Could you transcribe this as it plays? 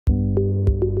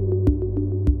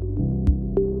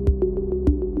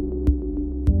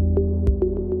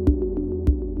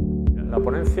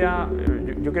ponencia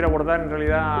yo quiero abordar en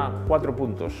realidad 4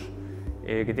 puntos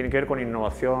que tienen que ver con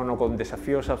innovación o con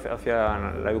desafíos hacia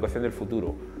la educación del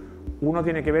futuro. Uno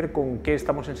tiene que ver con qué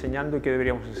estamos enseñando y qué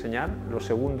deberíamos enseñar. Lo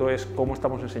segundo es cómo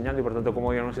estamos enseñando y por tanto cómo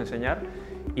deberíamos enseñar.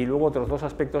 Y luego otros 2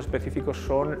 aspectos específicos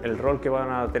son el rol que van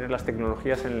a tener las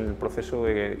tecnologías en el proceso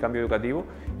de cambio educativo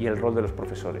y el rol de los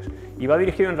profesores. Y va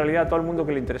dirigido en realidad a todo el mundo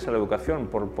que le interesa la educación.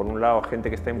 Por un lado, gente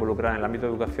que está involucrada en el ámbito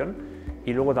de educación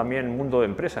y luego también mundo de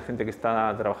empresa, gente que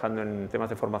está trabajando en temas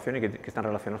de formación y que están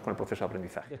relacionados con el proceso de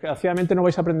aprendizaje. Desgraciadamente no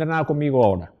vais a aprender nada conmigo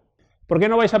ahora. ¿Por qué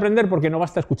no vais a aprender? Porque no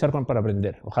basta escuchar para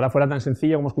aprender. Ojalá fuera tan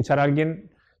sencillo como escuchar a alguien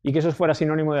y que eso fuera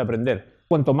sinónimo de aprender.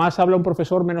 Cuanto más habla un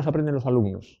profesor, menos aprenden los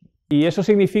alumnos. Y eso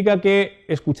significa que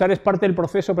escuchar es parte del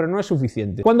proceso, pero no es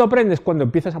suficiente. ¿Cuándo aprendes? Cuando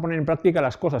empiezas a poner en práctica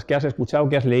las cosas que has escuchado,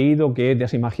 que has leído, que te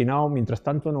has imaginado. Mientras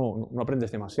tanto, no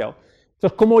aprendes demasiado.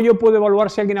 Entonces, ¿cómo yo puedo evaluar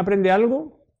si alguien aprende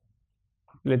algo?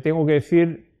 Le tengo que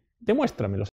decir,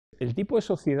 demuéstramelo. El tipo de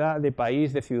sociedad, de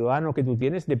país, de ciudadano que tú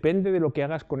tienes depende de lo que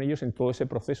hagas con ellos en todo ese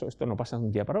proceso. Esto no pasa de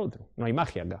un día para otro. No hay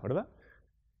magia acá, ¿verdad?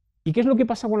 ¿Y qué es lo que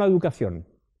pasa con la educación?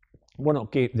 Bueno,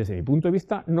 que desde mi punto de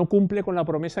vista no cumple con la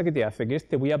promesa que te hace, que es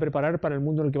te voy a preparar para el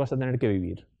mundo en el que vas a tener que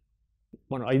vivir.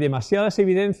 Bueno, hay demasiadas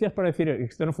evidencias para decir que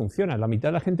esto no funciona. La mitad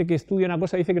de la gente que estudia una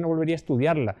cosa dice que no volvería a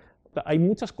estudiarla. Hay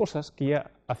muchas cosas que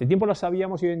ya hace tiempo las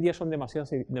sabíamos y hoy en día son demasiado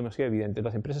evidentes.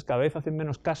 Las empresas cada vez hacen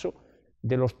menos caso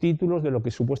de los títulos de lo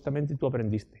que supuestamente tú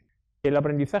aprendiste. El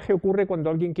aprendizaje ocurre cuando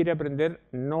alguien quiere aprender,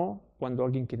 no cuando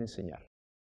alguien quiere enseñar.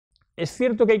 ¿Es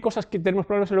cierto que hay cosas que tenemos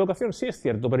problemas en la educación? Sí, es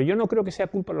cierto, pero yo no creo que sea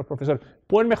culpa de los profesores.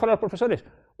 ¿Pueden mejorar los profesores?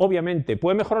 Obviamente.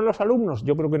 ¿Pueden mejorar los alumnos?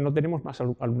 Yo creo que no tenemos más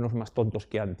alumnos más tontos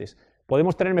que antes.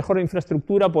 Podemos tener mejor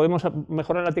infraestructura, podemos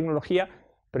mejorar la tecnología,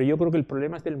 pero yo creo que el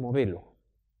problema es del modelo.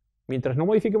 Mientras no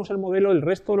modifiquemos el modelo, el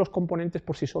resto de los componentes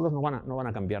por sí solos no van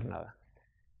a cambiar nada.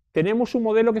 Tenemos un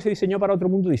modelo que se diseñó para otro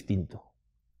mundo distinto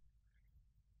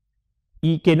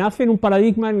y que nace en un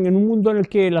paradigma, en un mundo en el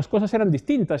que las cosas eran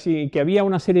distintas y que había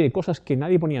una serie de cosas que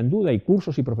nadie ponía en duda, y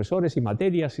cursos y profesores y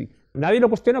materias. Nadie lo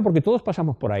cuestiona porque todos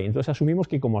pasamos por ahí. Entonces asumimos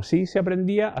que como así se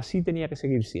aprendía, así tenía que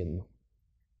seguir siendo.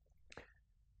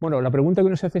 Bueno, la pregunta que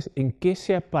uno se hace es ¿en qué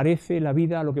se parece la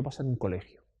vida a lo que pasa en un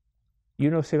colegio? Y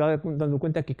uno se va dando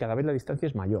cuenta que cada vez la distancia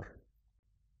es mayor.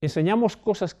 Enseñamos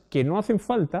cosas que no hacen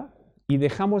falta y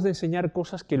dejamos de enseñar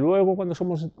cosas que luego, cuando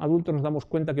somos adultos, nos damos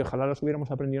cuenta que ojalá las hubiéramos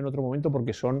aprendido en otro momento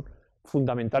porque son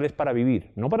fundamentales para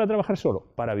vivir. No para trabajar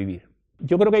solo, para vivir.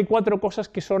 Yo creo que hay 4 cosas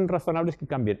que son razonables que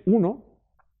cambien. Uno,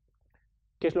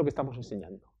 ¿qué es lo que estamos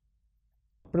enseñando?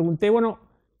 Pregunté, bueno,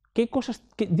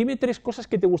 dime 3 cosas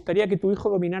que te gustaría que tu hijo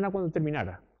dominara cuando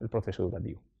terminara el proceso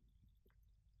educativo.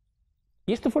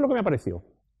 Y esto fue lo que me apareció.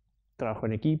 Trabajo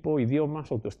en equipo,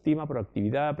 idiomas, autoestima,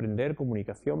 proactividad, aprender,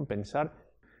 comunicación, pensar.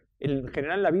 En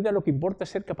general, en la vida lo que importa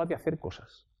es ser capaz de hacer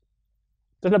cosas.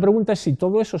 Entonces la pregunta es, si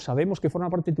todo eso sabemos que forma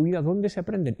parte de tu vida, ¿dónde se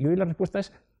aprenden? Y hoy la respuesta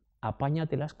es,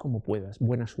 apáñatelas como puedas,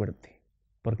 buena suerte.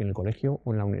 Porque en el colegio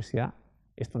o en la universidad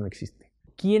esto no existe.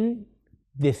 ¿Quién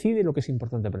decide lo que es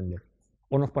importante aprender?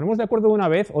 O nos ponemos de acuerdo de una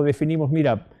vez o definimos,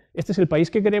 mira, este es el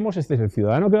país que queremos, este es el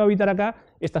ciudadano que va a habitar acá,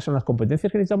 estas son las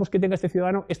competencias que necesitamos que tenga este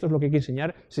ciudadano, esto es lo que hay que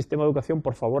enseñar, sistema de educación,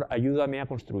 por favor, ayúdame a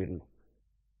construirlo.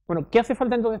 Bueno, ¿qué hace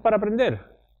falta entonces para aprender?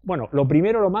 Bueno, lo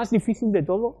primero, lo más difícil de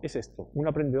todo es esto, un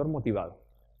aprendedor motivado.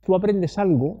 Tú aprendes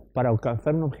algo para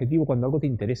alcanzar un objetivo cuando algo te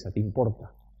interesa, te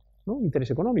importa, ¿no?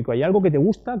 Interés económico, hay algo que te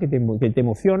gusta, que te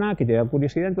emociona, que te da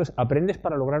curiosidad, entonces aprendes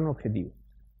para lograr un objetivo.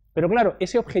 Pero claro,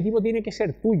 ese objetivo tiene que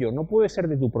ser tuyo, no puede ser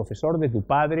de tu profesor, de tu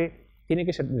padre, tiene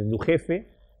que ser de tu jefe.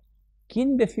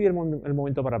 ¿Quién decide el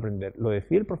momento para aprender? ¿Lo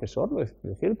decide el profesor? ¿Lo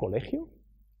decide el colegio?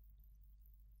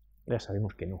 Ya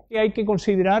sabemos que no. Y hay que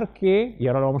considerar que, y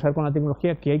ahora lo vamos a ver con la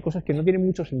tecnología, que hay cosas que no tienen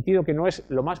mucho sentido, que no es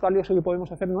lo más valioso que podemos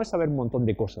hacer, no es saber un montón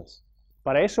de cosas.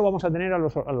 Para eso vamos a tener a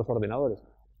los ordenadores.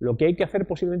 Lo que hay que hacer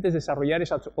posiblemente es desarrollar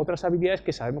esas otras habilidades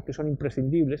que sabemos que son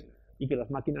imprescindibles y que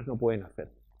las máquinas no pueden hacer.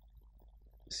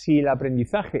 Si el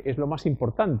aprendizaje es lo más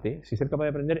importante, si ser capaz de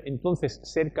aprender, entonces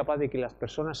ser capaz de que las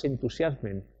personas se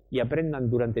entusiasmen y aprendan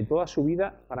durante toda su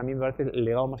vida, para mí me parece el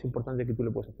legado más importante que tú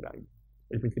le puedes hacer a alguien.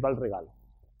 El principal regalo.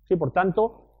 Sí, por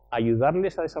tanto,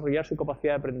 ayudarles a desarrollar su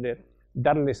capacidad de aprender,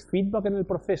 darles feedback en el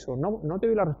proceso. No te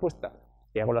doy la respuesta,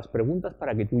 te hago las preguntas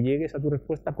para que tú llegues a tu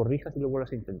respuesta, corrijas y lo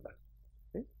vuelvas a intentar.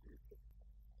 ¿Sí?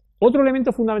 Otro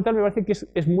elemento fundamental me parece que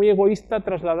es muy egoísta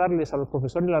trasladarles a los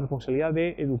profesores la responsabilidad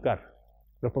de educar.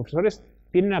 Los profesores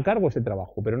tienen a cargo ese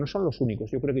trabajo, pero no son los únicos.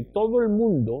 Yo creo que todo el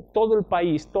mundo, todo el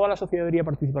país, toda la sociedad debería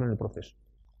participar en el proceso.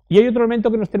 Y hay otro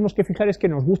elemento que nos tenemos que fijar, es que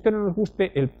nos guste o no nos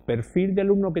guste, el perfil de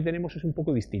alumno que tenemos es un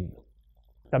poco distinto.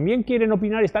 También quieren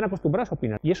opinar y están acostumbrados a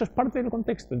opinar, y eso es parte del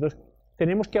contexto, entonces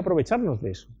tenemos que aprovecharnos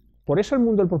de eso. Por eso el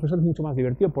mundo del profesor es mucho más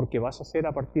divertido, porque vas a ser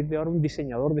a partir de ahora un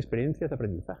diseñador de experiencias de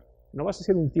aprendizaje. No vas a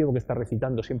ser un tío que está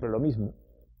recitando siempre lo mismo.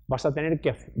 Vas a tener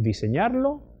que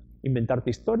diseñarlo, inventarte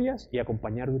historias y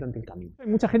acompañar durante el camino. Hay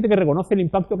mucha gente que reconoce el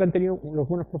impacto que han tenido los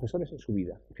buenos profesores en su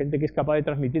vida. Gente que es capaz de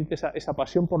transmitirte esa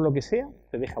pasión por lo que sea,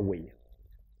 te deja huella.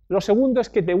 Lo segundo es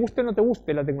que te guste o no te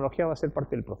guste, la tecnología va a ser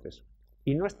parte del proceso.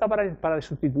 Y no está para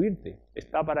sustituirte,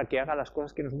 está para que haga las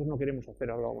cosas que nosotros no queremos hacer,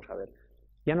 ahora lo vamos a ver.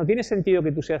 Ya no tiene sentido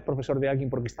que tú seas profesor de alguien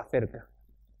porque está cerca.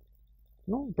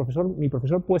 ¿No? Mi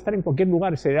profesor puede estar en cualquier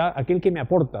lugar, será aquel que me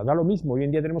aporta, da lo mismo. Hoy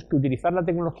en día tenemos que utilizar la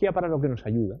tecnología para lo que nos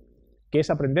ayuda, que es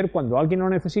aprender cuando alguien lo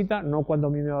necesita, no cuando a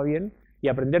mí me va bien, y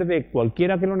aprender de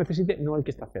cualquiera que lo necesite, no el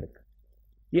que está cerca.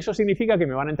 Y eso significa que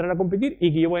me van a entrar a competir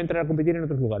y que yo voy a entrar a competir en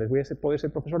otros lugares. Voy a poder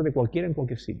ser profesor de cualquiera en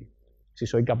cualquier sitio, si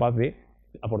soy capaz de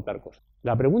aportar cosas.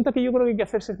 La pregunta que yo creo que hay que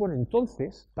hacerse es, bueno,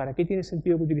 entonces, ¿para qué tiene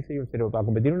sentido que utilice yo el cerebro? ¿Para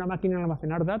competir en una máquina en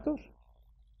almacenar datos?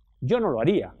 Yo no lo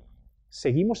haría.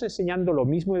 ¿Seguimos enseñando lo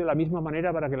mismo y de la misma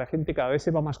manera para que la gente cada vez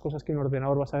sepa más cosas que un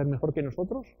ordenador va a saber mejor que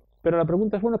nosotros? Pero la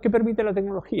pregunta es, bueno, ¿qué permite la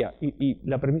tecnología?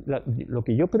 Lo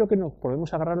que yo creo que nos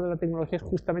podemos agarrar de la tecnología es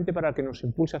justamente para que nos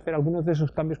impulse a hacer algunos de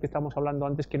esos cambios que estamos hablando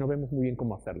antes que no vemos muy bien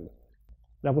cómo hacerlo.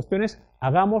 La cuestión es,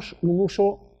 hagamos un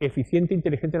uso eficiente e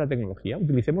inteligente de la tecnología.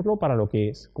 Utilicémoslo para lo que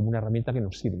es, como una herramienta que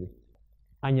nos sirve.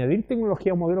 Añadir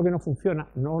tecnología a un modelo que no funciona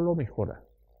no lo mejora,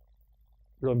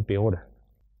 lo empeora.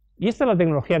 Y esta es la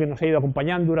tecnología que nos ha ido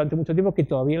acompañando durante mucho tiempo, que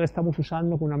todavía la estamos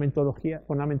usando con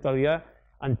una mentalidad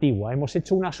antigua. Hemos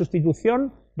hecho una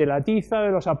sustitución de la tiza, de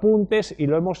los apuntes, y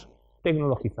lo hemos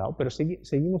tecnologizado, pero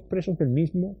seguimos presos del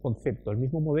mismo concepto, el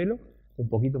mismo modelo, un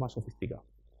poquito más sofisticado.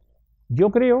 Yo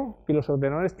creo que los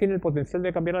ordenadores tienen el potencial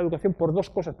de cambiar la educación por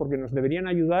dos cosas, porque nos deberían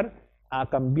ayudar a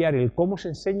cambiar el cómo se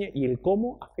enseña y el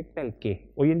cómo afecta el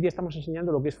qué. Hoy en día estamos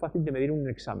enseñando lo que es fácil de medir en un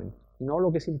examen, no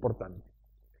lo que es importante.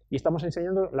 Y estamos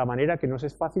enseñando la manera que nos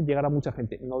es fácil llegar a mucha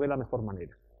gente, no de la mejor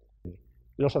manera.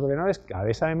 Los ordenadores cada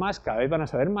vez saben más, cada vez van a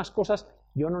saber más cosas.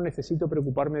 Yo no necesito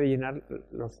preocuparme de llenar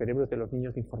los cerebros de los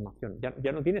niños de información.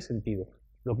 Ya no tiene sentido.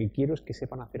 Lo que quiero es que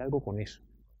sepan hacer algo con eso.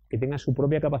 Que tengan su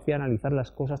propia capacidad de analizar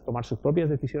las cosas, tomar sus propias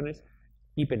decisiones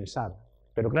y pensar.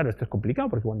 Pero claro, esto es complicado,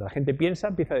 porque cuando la gente piensa,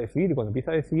 empieza a decidir. Y cuando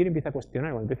empieza a decidir, empieza a cuestionar.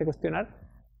 Y cuando empieza a cuestionar,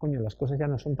 coño, las cosas ya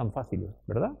no son tan fáciles,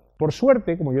 ¿verdad? Por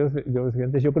suerte, como yo decía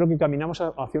antes, yo creo que caminamos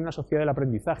hacia una sociedad del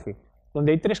aprendizaje,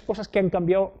 donde hay tres cosas que han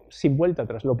cambiado sin vuelta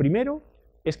atrás. Lo primero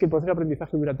es que el proceso de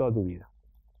aprendizaje dura toda tu vida.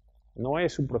 No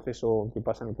es un proceso que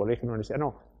pasa en el colegio, en la universidad,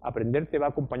 no. Aprender te va a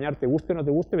acompañar, te guste o no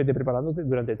te guste, vete preparándote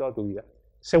durante toda tu vida.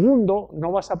 Segundo,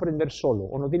 no vas a aprender solo,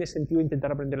 o no tiene sentido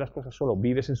intentar aprender las cosas solo.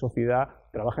 Vives en sociedad,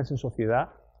 trabajas en sociedad,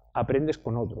 aprendes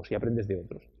con otros y aprendes de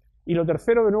otros. Y lo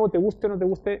tercero, de nuevo, te guste o no te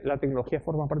guste, la tecnología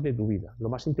forma parte de tu vida. Lo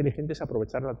más inteligente es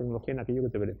aprovechar la tecnología en aquello que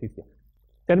te beneficia.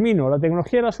 Termino, ¿la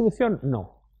tecnología es la solución?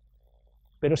 No.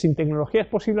 Pero sin tecnología es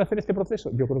posible hacer este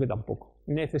proceso. Yo creo que tampoco.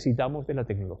 Necesitamos de la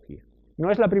tecnología. No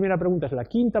es la primera pregunta, es la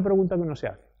quinta pregunta que uno se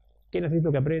hace. ¿Qué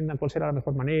necesito que aprendan? ¿Cuál será la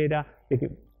mejor manera?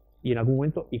 Y en algún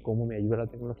momento, ¿y cómo me ayuda la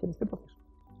tecnología en este proceso?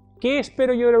 ¿Qué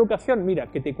espero yo de la educación?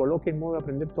 Mira, que te coloque en modo de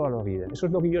aprender toda la vida. Eso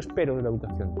es lo que yo espero de la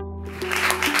educación.